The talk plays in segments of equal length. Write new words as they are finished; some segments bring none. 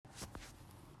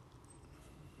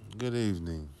Good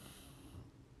evening.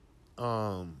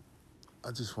 Um,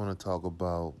 I just want to talk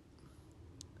about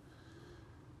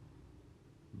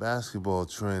basketball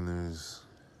trainers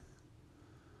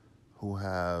who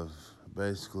have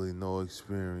basically no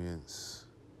experience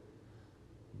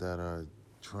that are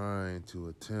trying to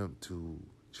attempt to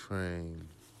train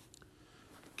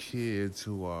kids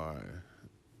who are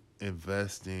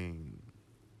investing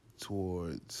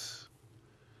towards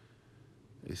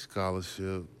a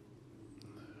scholarship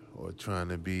or trying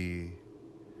to be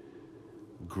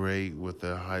great with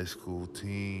their high school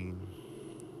team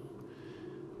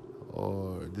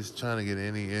or just trying to get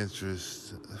any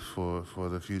interest for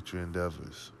the future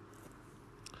endeavors.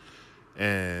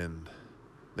 And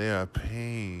they are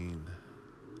paying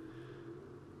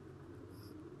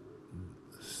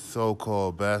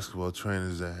so-called basketball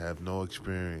trainers that have no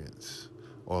experience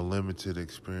or limited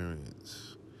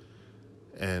experience,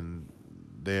 and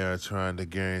they are trying to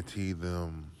guarantee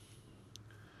them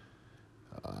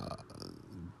uh,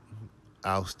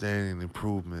 outstanding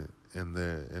improvement in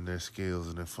their skills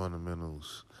and their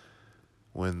fundamentals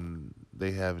when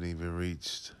they haven't even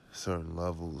reached certain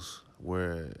levels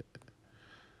where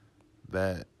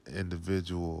that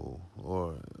individual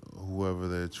or whoever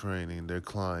they're training, their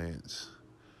clients,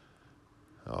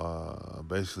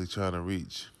 basically trying to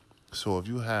reach. So if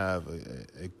you have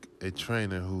a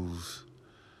trainer who's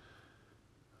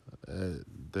at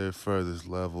their furthest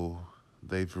level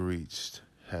they've reached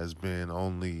has been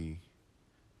only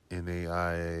in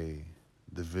AIA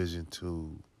Division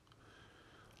Two,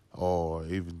 or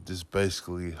even just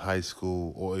basically high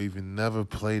school, or even never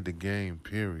played the game,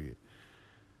 period,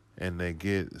 and they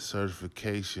get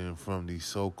certification from these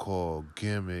so-called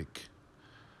gimmick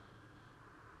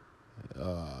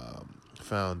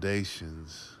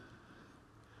foundations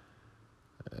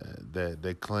that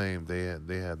they claim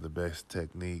they have the best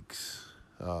techniques,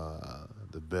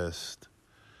 the best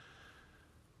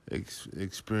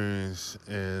experience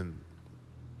and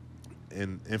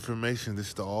information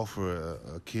just to offer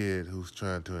a kid who's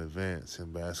trying to advance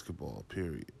in basketball.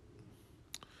 Period.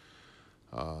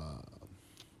 Uh,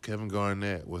 Kevin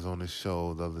Garnett was on his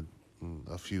show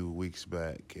a few weeks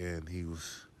back, and he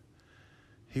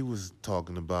was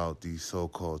talking about these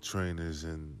so-called trainers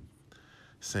and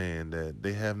saying that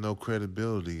they have no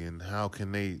credibility, and how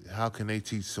can they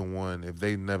teach someone if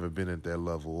they've never been at that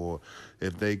level, or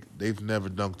if they've never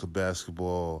dunked a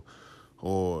basketball,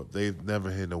 or they've never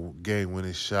hit a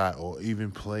game-winning shot, or even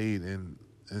played in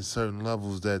certain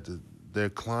levels that their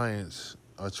clients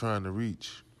are trying to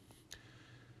reach.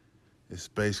 It's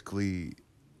basically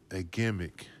a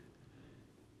gimmick,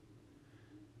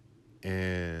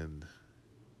 and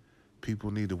people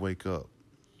need to wake up.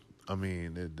 I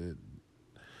mean,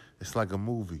 it's like a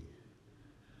movie.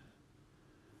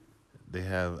 They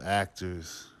have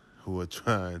actors who are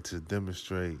trying to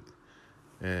demonstrate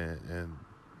and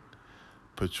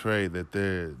portray that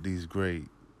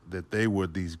they were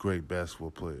these great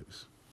basketball players.